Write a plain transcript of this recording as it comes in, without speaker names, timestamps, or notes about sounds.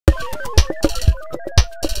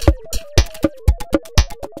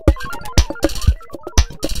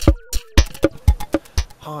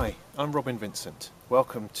I'm Robin Vincent.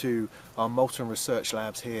 Welcome to our Molten Research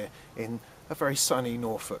Labs here in a very sunny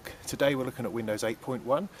Norfolk. Today we're looking at Windows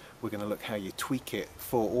 8.1. We're going to look how you tweak it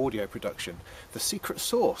for audio production. The secret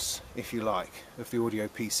sauce, if you like, of the audio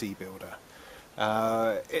PC builder.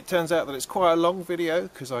 It turns out that it's quite a long video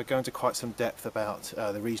because I go into quite some depth about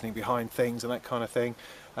the reasoning behind things and that kind of thing.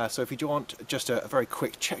 So if you want just a very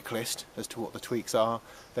quick checklist as to what the tweaks are,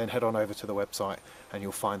 then head on over to the website and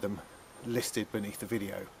you'll find them listed beneath the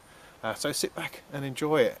video. So sit back and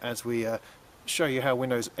enjoy it as we show you how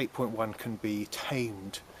Windows 8.1 can be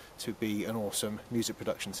tamed to be an awesome music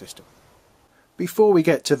production system. Before we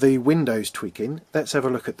get to the Windows tweaking, let's have a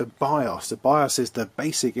look at the BIOS. The BIOS is the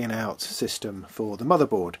basic in-out system for the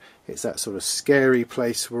motherboard. It's that sort of scary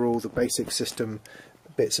place where all the basic system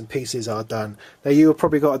bits and pieces are done. Now you've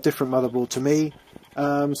probably got a different motherboard to me,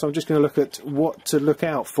 so I'm just going to look at what to look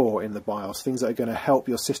out for in the BIOS, things that are going to help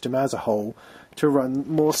your system as a whole to run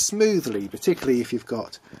more smoothly, particularly if you've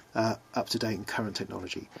got up-to-date and current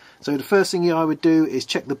technology. So the first thing I would do is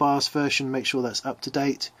check the BIOS version, make sure that's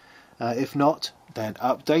up-to-date. If not, then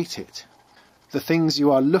update it. The things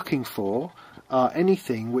you are looking for are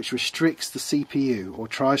anything which restricts the CPU or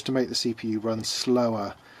tries to make the CPU run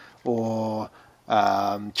slower or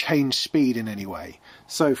change speed in any way.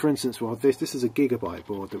 So for instance, well, this is a gigabyte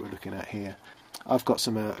board that we're looking at here. I've got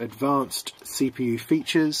some advanced CPU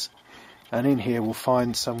features, and in here we'll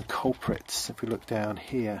find some culprits. If we look down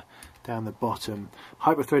here, down the bottom,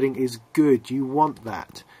 hyperthreading is good, you want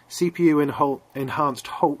that. CPU enhanced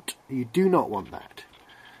halt, you do not want that.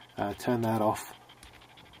 Turn that off.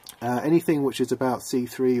 Anything which is about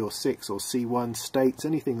C3 or 6 or C1 states,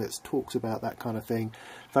 anything that talks about that kind of thing,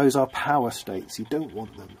 those are power states, you don't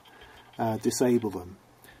want them. Disable them.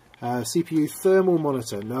 CPU thermal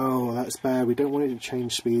monitor, no, that's bad, we don't want it to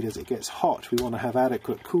change speed as it gets hot, we want to have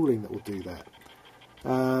adequate cooling that will do that.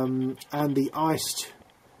 And the iced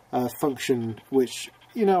function, which,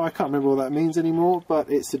 you know, I can't remember what that means anymore,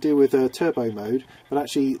 but it's to do with turbo mode, but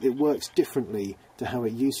actually it works differently to how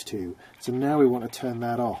it used to. So now we want to turn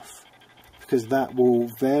that off, because that will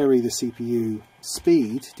vary the CPU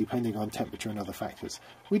speed depending on temperature and other factors.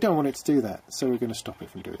 We don't want it to do that, so we're going to stop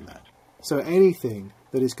it from doing that. So anything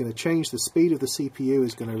that is going to change the speed of the CPU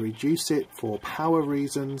is going to reduce it for power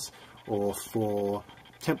reasons or for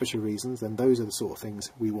temperature reasons, then those are the sort of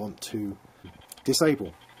things we want to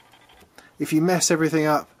disable. If you mess everything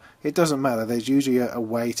up, it doesn't matter, there's usually a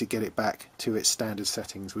way to get it back to its standard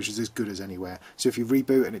settings, which is as good as anywhere. So if you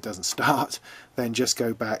reboot and it doesn't start, then just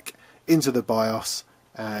go back into the BIOS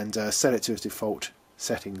and set it to its default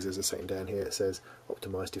settings. As a setting down here it says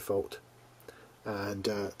optimize default, and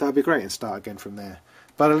that'll be great, and start again from there.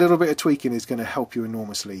 But a little bit of tweaking is going to help you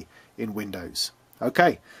enormously in Windows.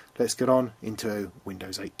 Okay, let's get on into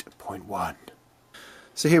Windows 8.1.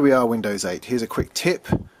 So here we are, Windows 8. Here's a quick tip.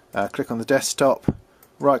 Click on the desktop,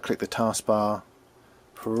 right click the taskbar,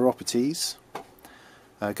 properties,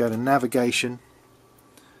 go to navigation,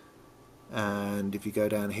 and if you go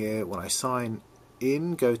down here, when I sign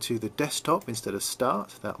in, go to the desktop instead of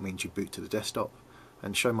start. That means you boot to the desktop,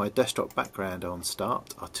 and show my desktop background on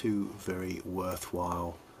start are two very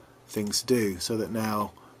worthwhile things to do, so that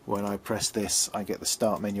now when I press this I get the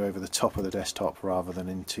start menu over the top of the desktop rather than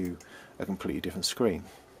into a completely different screen.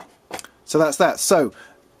 So that's that. So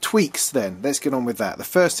tweaks then, let's get on with that. The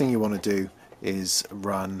first thing you want to do is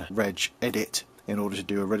run regedit in order to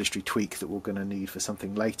do a registry tweak that we're going to need for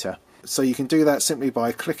something later. So you can do that simply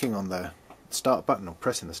by clicking on the start button or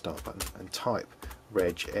pressing the start button and type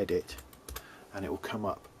regedit, and it will come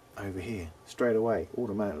up over here straight away,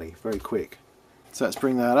 automatically, very quick. So let's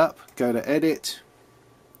bring that up, go to edit,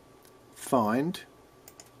 find,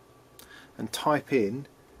 and type in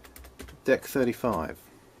deck 35.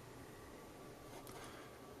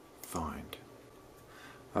 Find.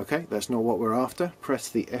 Okay, that's not what we're after. Press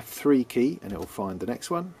the F3 key and it will find the next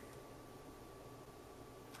one.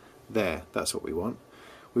 There, that's what we want.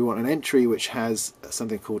 We want an entry which has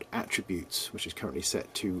something called attributes, which is currently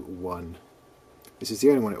set to 1. This is the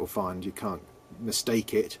only one it will find. You can't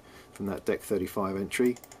mistake it from that deck 35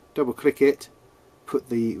 entry. Double click it, put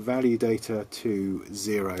the value data to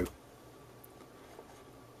 0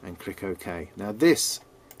 and click OK. Now this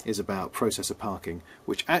is about processor parking,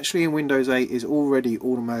 which actually in Windows 8 is already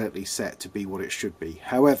automatically set to be what it should be.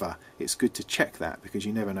 However, it's good to check that because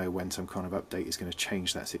you never know when some kind of update is going to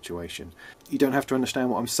change that situation. You don't have to understand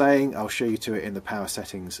what I'm saying, I'll show you to it in the power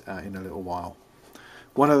settings in a little while.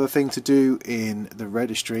 One other thing to do in the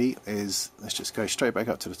registry is, let's just go straight back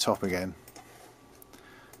up to the top again,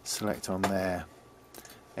 select on there,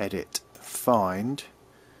 edit, find,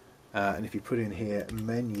 and if you put in here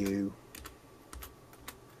menu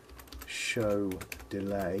show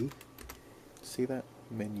delay. See that?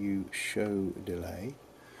 Menu show delay.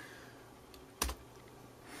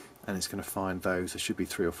 And it's going to find those. There should be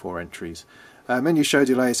 3 or 4 entries. Menu show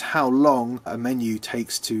delay is how long a menu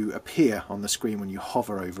takes to appear on the screen when you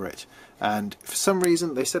hover over it. And for some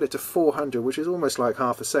reason they set it to 400, which is almost like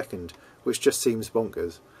half a second, which just seems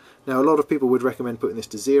bonkers. Now a lot of people would recommend putting this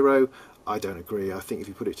to 0. I don't agree. I think if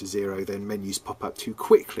you put it to 0 then menus pop up too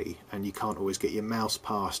quickly and you can't always get your mouse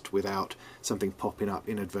past without something popping up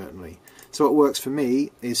inadvertently. So what works for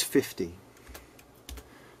me is 50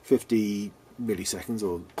 milliseconds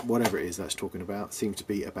or whatever it is that's talking about seems to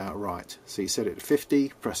be about right. So you set it to 50,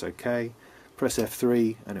 press OK, press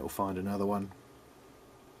F3 and it will find another one.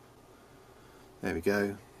 There we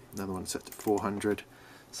go, another one set to 400,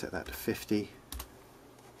 set that to 50.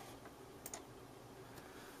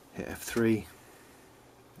 Hit F3,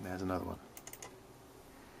 there's another one.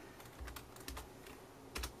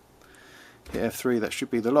 Hit F3, that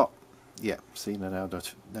should be the lot. Yeah, see now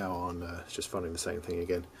on it's just finding the same thing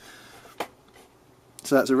again.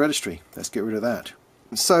 So that's a registry, let's get rid of that.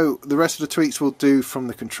 So the rest of the tweaks we'll do from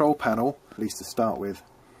the control panel, at least to start with.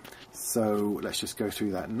 So let's just go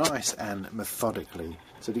through that nice and methodically.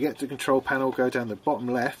 So to get to the control panel, go down the bottom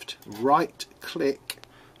left, right click,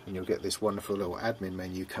 and you'll get this wonderful little admin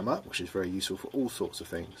menu come up, which is very useful for all sorts of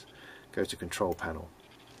things. Go to control panel.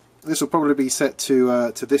 This will probably be set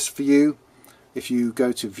to this view. If you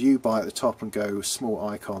go to view by at the top and go small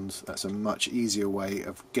icons, that's a much easier way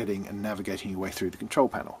of getting and navigating your way through the control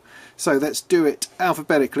panel. So let's do it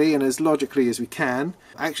alphabetically and as logically as we can.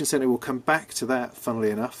 Action Center will come back to that,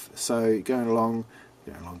 funnily enough. So going along,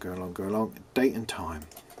 date and time.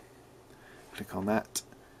 Click on that.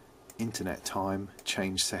 Internet time,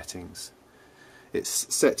 change settings.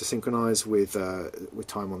 It's set to synchronize with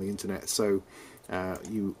time on the internet, so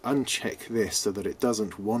you uncheck this so that it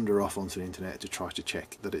doesn't wander off onto the internet to try to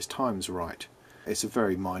check that its time's right. It's a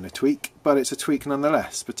very minor tweak, but it's a tweak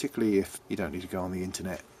nonetheless, particularly if you don't need to go on the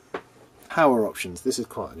internet. Power options, this is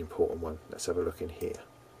quite an important one. Let's have a look in here.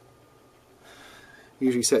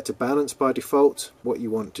 Usually set to balance by default. What you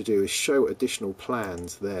want to do is show additional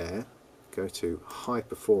plans there. Go to high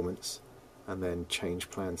performance and then change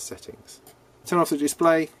plan settings. Turn off the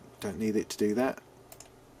display, don't need it to do that.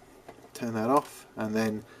 Turn that off, and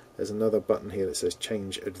then there's another button here that says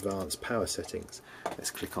change advanced power settings.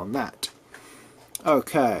 Let's click on that.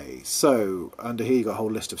 Okay, so under here you've got a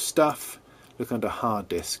whole list of stuff. Look under hard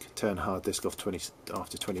disk, turn hard disk off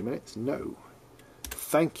after 20 minutes. No.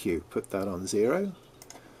 Thank you, put that on 0.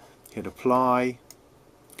 Hit apply,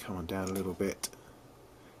 come on down a little bit.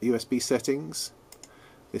 USB settings.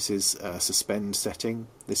 This is a suspend setting.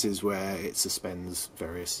 This is where it suspends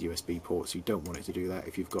various USB ports. You don't want it to do that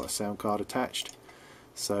if you've got a sound card attached.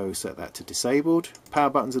 So set that to disabled. Power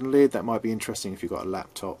buttons and lid, that might be interesting if you've got a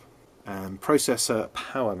laptop. And processor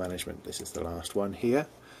power management, this is the last one here.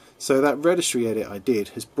 So that registry edit I did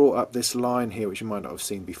has brought up this line here which you might not have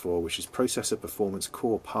seen before, which is processor performance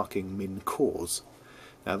core parking min cores.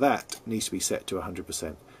 Now that needs to be set to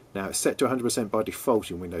 100%. Now it's set to 100% by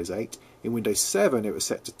default in Windows 8. In Windows 7 it was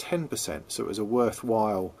set to 10%, so it was a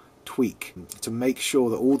worthwhile tweak to make sure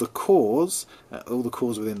that all the cores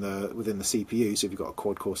within the CPU, so if you've got a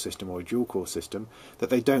quad-core system or a dual-core system, that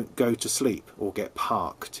they don't go to sleep or get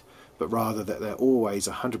parked, but rather that they're always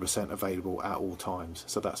 100% available at all times.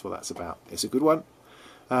 So that's what that's about. It's a good one.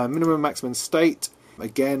 Minimum and maximum state.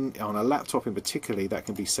 Again, on a laptop in particular, that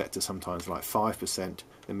can be set to sometimes like 5%,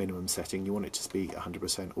 the minimum setting. You want it to be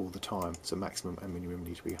 100% all the time, so maximum and minimum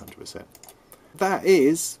need to be 100%. That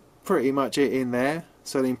is pretty much it in there.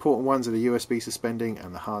 So the important ones are the USB suspending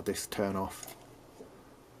and the hard disk turn off.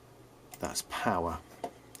 That's power.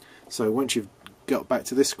 So once you've got back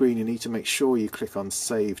to this screen, you need to make sure you click on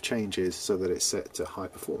Save Changes so that it's set to high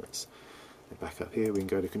performance. And back up here we can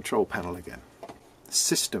go to Control Panel again.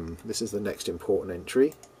 System, this is the next important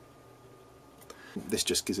entry. This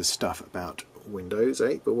just gives us stuff about Windows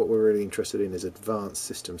 8, but what we're really interested in is Advanced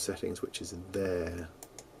System Settings, which is there.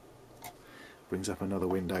 Brings up another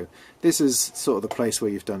window. This is sort of the place where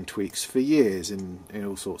you've done tweaks for years in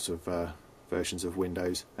all sorts of versions of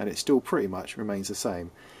Windows, and it still pretty much remains the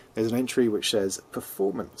same. There's an entry which says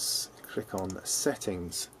Performance. Click on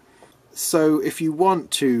Settings. So if you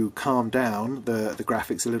want to calm down the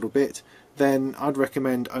graphics a little bit, then I'd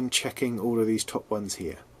recommend unchecking all of these top ones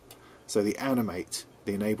here. So the animate,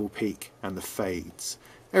 the enable peak and the fades.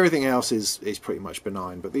 Everything else is pretty much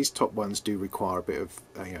benign, but these top ones do require a bit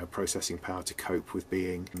of processing power to cope with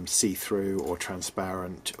being see-through or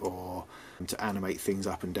transparent, or to animate things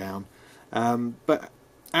up and down. But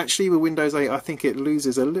Actually, with Windows 8, I think it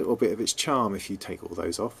loses a little bit of its charm if you take all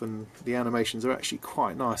those off, and the animations are actually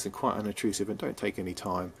quite nice and quite unobtrusive and don't take any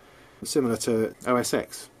time. Similar to OS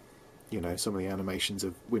X, you know, some of the animations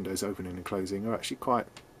of Windows opening and closing are actually quite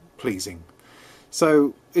pleasing.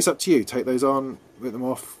 So it's up to you. Take those on, put them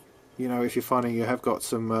off. You know, if you're finding you have got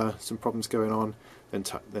some problems going on,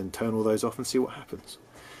 then turn all those off and see what happens.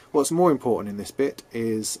 What's more important in this bit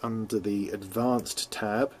is under the Advanced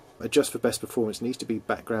tab. Adjust for best performance needs to be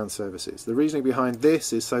background services. The reasoning behind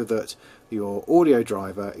this is so that your audio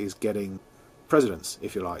driver is getting precedence,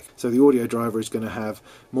 if you like. So the audio driver is going to have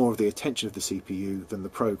more of the attention of the CPU than the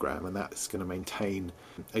program, and that's going to maintain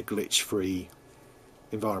a glitch-free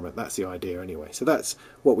environment. That's the idea anyway. So that's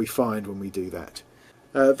what we find when we do that.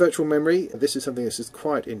 Virtual memory, this is something that's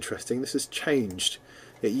quite interesting. This has changed.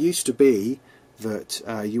 It used to be that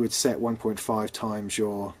you would set 1.5 times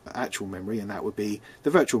your actual memory, and that would be the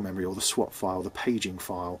virtual memory or the swap file, the paging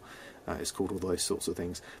file. It's called all those sorts of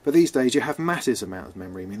things. But these days you have massive amounts of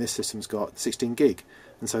memory. I mean, this system's got 16 gig,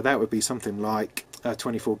 and so that would be something like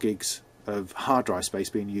 24 gigs of hard drive space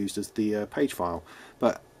being used as the page file.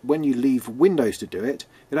 But when you leave Windows to do it,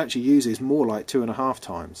 it actually uses more like 2.5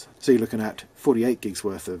 times. So you're looking at 48 gigs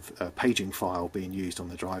worth of paging file being used on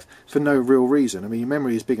the drive for no real reason. I mean, your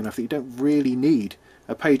memory is big enough that you don't really need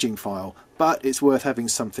a paging file, but it's worth having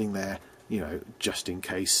something there, you know, just in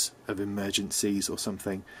case of emergencies or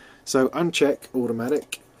something. So uncheck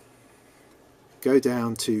automatic, go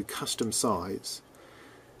down to custom size,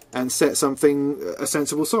 and set something a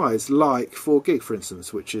sensible size, like 4 gig for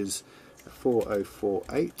instance, which is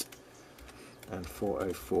 4048 and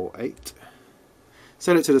 4048.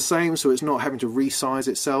 Set it to the same so it's not having to resize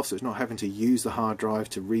itself, so it's not having to use the hard drive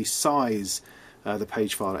to resize the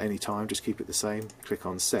page file at any time. Just keep it the same. Click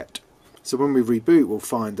on set. So when we reboot, we'll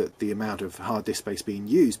find that the amount of hard disk space being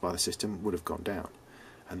used by the system would have gone down,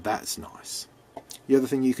 and that's nice. The other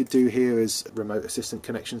thing you could do here is remote assistant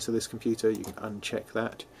connections to this computer. You can uncheck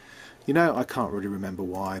that. You know, I can't really remember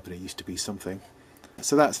why, but it used to be something.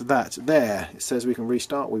 So that's that. There, it says we can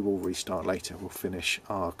restart. We will restart later. We'll finish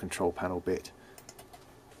our control panel bit.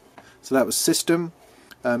 So that was system.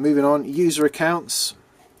 Moving on, user accounts.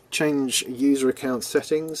 Change user account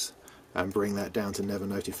settings and bring that down to never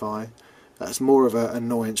notify. That's more of an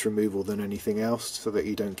annoyance removal than anything else, so that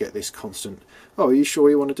you don't get this constant, oh, are you sure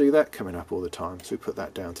you want to do that, coming up all the time. So we put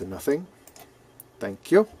that down to nothing.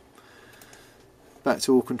 Thank you. Back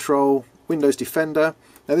to all control. Windows Defender.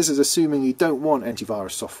 Now this is assuming you don't want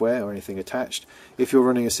antivirus software or anything attached. If you're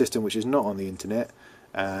running a system which is not on the internet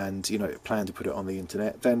and you know plan to put it on the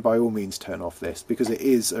internet, then by all means turn off this, because it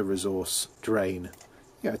is a resource drain.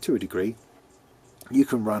 Yeah, to a degree. You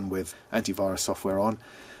can run with antivirus software on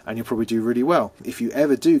and you'll probably do really well. If you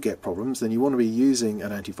ever do get problems, then you want to be using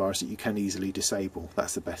an antivirus that you can easily disable.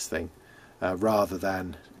 That's the best thing, rather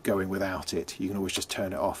than going without it. You can always just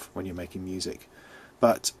turn it off when you're making music.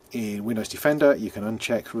 But in Windows Defender you can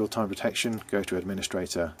uncheck real-time protection, go to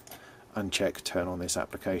administrator, uncheck turn on this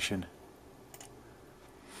application,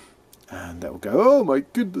 and that will go, oh my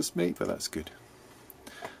goodness me, but that's good.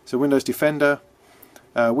 So Windows Defender.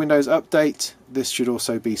 Windows Update, this should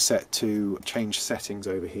also be set to change settings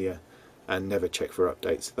over here and never check for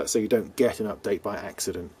updates. That's so you don't get an update by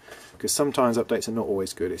accident, because sometimes updates are not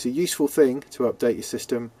always good. It's a useful thing to update your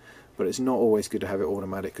system, but it's not always good to have it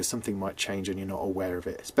automatic, because something might change and you're not aware of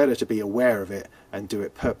it. It's better to be aware of it and do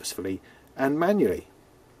it purposefully and manually.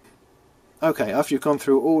 Okay, after you've gone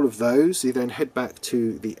through all of those, you then head back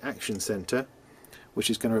to the Action Center, which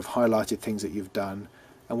is going to have highlighted things that you've done.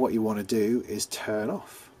 And what you want to do is turn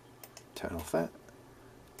off that,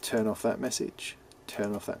 turn off that message,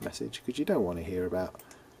 turn off that message, because you don't want to hear about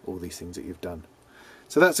all these things that you've done.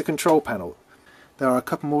 So that's the control panel. There are a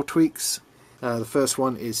couple more tweaks. The first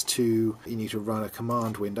one is you need to run a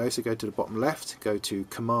command window, so go to the bottom left, go to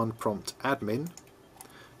Command Prompt Admin.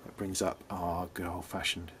 That brings up our good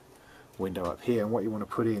old-fashioned window up here, and what you want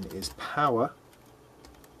to put in is power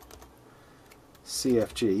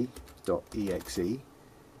cfg.exe,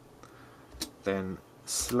 then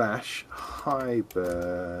 /hibernate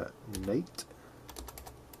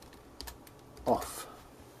off.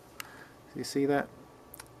 So you see that?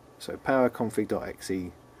 So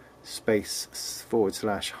powerconfig.exe space /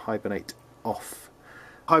 hibernate off.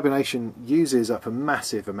 Hibernation uses up a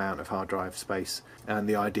massive amount of hard drive space, and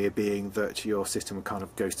the idea being that your system kind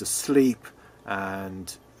of goes to sleep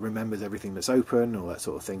and remembers everything that's open, all that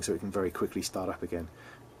sort of thing, so it can very quickly start up again.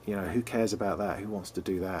 You know, who cares about that? Who wants to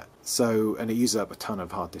do that? So, and it uses up a ton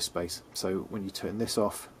of hard disk space. So when you turn this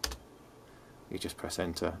off, you just press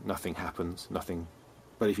enter. Nothing happens, nothing.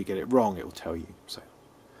 But if you get it wrong, it will tell you. So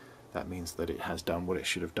that means that it has done what it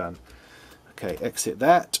should have done. Okay, exit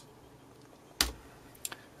that.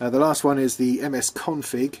 The last one is the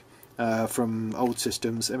MSConfig from old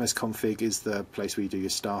systems. MSConfig is the place where you do your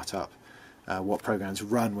startup, what programs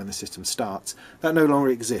run when the system starts. That no longer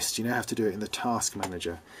exists. You now have to do it in the Task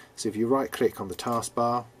Manager. So if you right click on the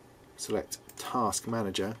taskbar, select Task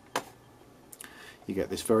Manager, you get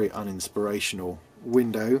this very uninspirational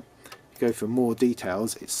window. You go for more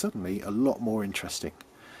details, it's suddenly a lot more interesting.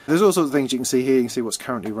 There's all sorts of things you can see here. You can see what's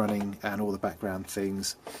currently running and all the background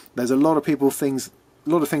things. There's a lot of things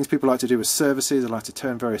people like to do with services. I like to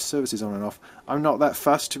turn various services on and off. I'm not that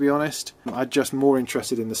fussed, to be honest. I'm just more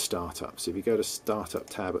interested in the startup. So if you go to Startup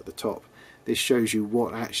tab at the top, this shows you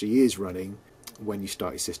what actually is running when you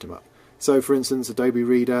start your system up. So for instance, Adobe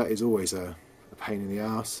Reader is always a pain in the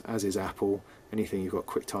ass, as is Apple. Anything you've got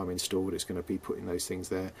QuickTime installed, it's going to be putting those things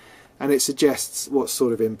there. And it suggests what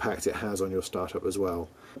sort of impact it has on your startup as well.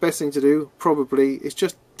 The best thing to do probably is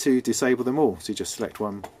just to disable them all. So you just select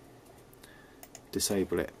one,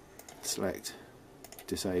 disable it, select,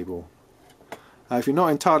 disable. If you're not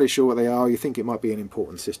entirely sure what they are, you think it might be an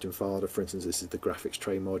important system file, for instance this is the graphics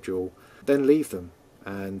tray module, then leave them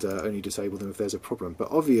and only disable them if there's a problem. But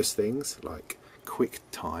obvious things like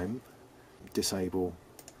QuickTime, disable,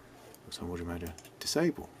 what's on module manager,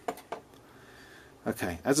 disable.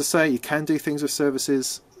 Okay, as I say, you can do things with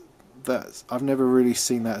services. I've never really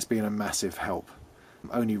seen that as being a massive help.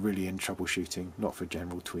 Only really in troubleshooting, not for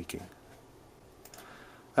general tweaking.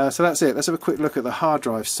 So that's it. Let's have a quick look at the hard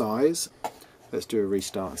drive size. Let's do a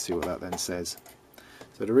restart and see what that then says.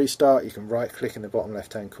 So to restart, you can right click in the bottom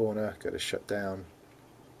left hand corner, go to shutdown,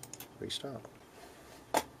 restart.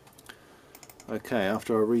 Okay,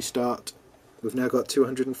 after our restart, we've now got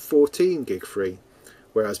 214 gig free,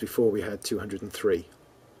 whereas before we had 203.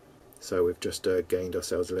 So we've just gained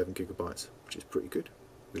ourselves 11 gigabytes, which is pretty good.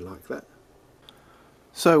 We like that.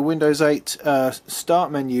 So Windows 8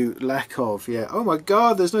 start menu, lack of, yeah. Oh my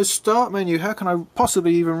god, there's no start menu. How can I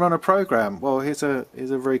possibly even run a program? Well, here's a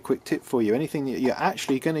very quick tip for you. Anything that you're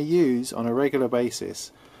actually going to use on a regular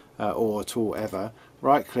basis or at all ever,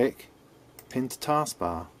 right click, pin to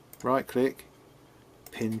taskbar, right click,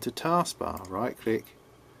 pin to taskbar, right click,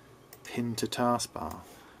 pin to taskbar.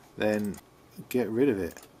 Then get rid of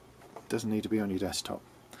it. It doesn't need to be on your desktop.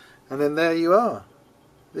 And then there you are.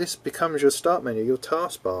 This becomes your start menu, your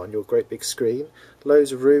taskbar on your great big screen.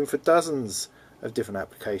 Loads of room for dozens of different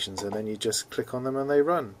applications, and then you just click on them and they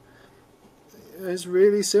run. It's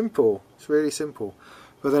really simple. It's really simple.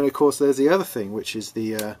 But then of course there's the other thing, which is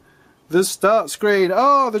the start screen.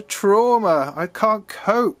 Oh, the trauma! I can't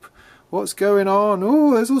cope. What's going on?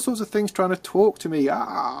 Oh, there's all sorts of things trying to talk to me.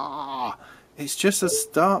 Ah! It's just a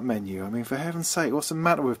start menu. I mean, for heaven's sake, what's the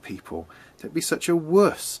matter with people? Don't be such a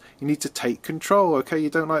wuss. You need to take control. Okay, you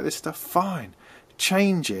don't like this stuff? Fine.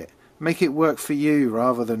 Change it. Make it work for you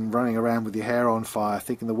rather than running around with your hair on fire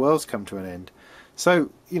thinking the world's come to an end. So,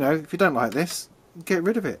 you know, if you don't like this, get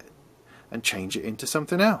rid of it and change it into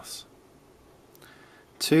something else.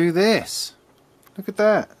 To this. Look at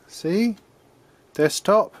that. See?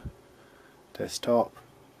 Desktop. Desktop.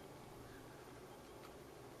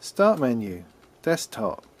 Start menu.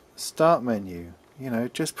 Desktop. Start menu. You know,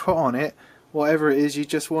 just put on it whatever it is you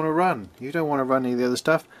just want to run. You don't want to run any of the other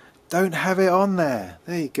stuff. Don't have it on there.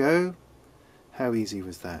 There you go. How easy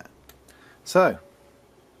was that? So,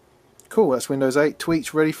 cool, that's Windows 8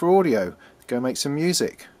 tweaked, ready for audio. Go make some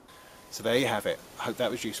music. So there you have it. I hope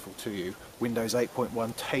that was useful to you. Windows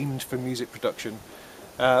 8.1 tamed for music production.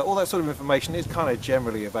 All that sort of information is kind of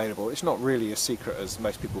generally available. It's not really as secret as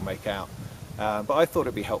most people make out. But I thought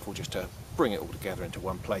it'd be helpful just to bring it all together into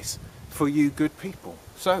one place for you good people.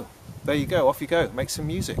 So, there you go, off you go, make some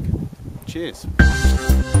music. Cheers.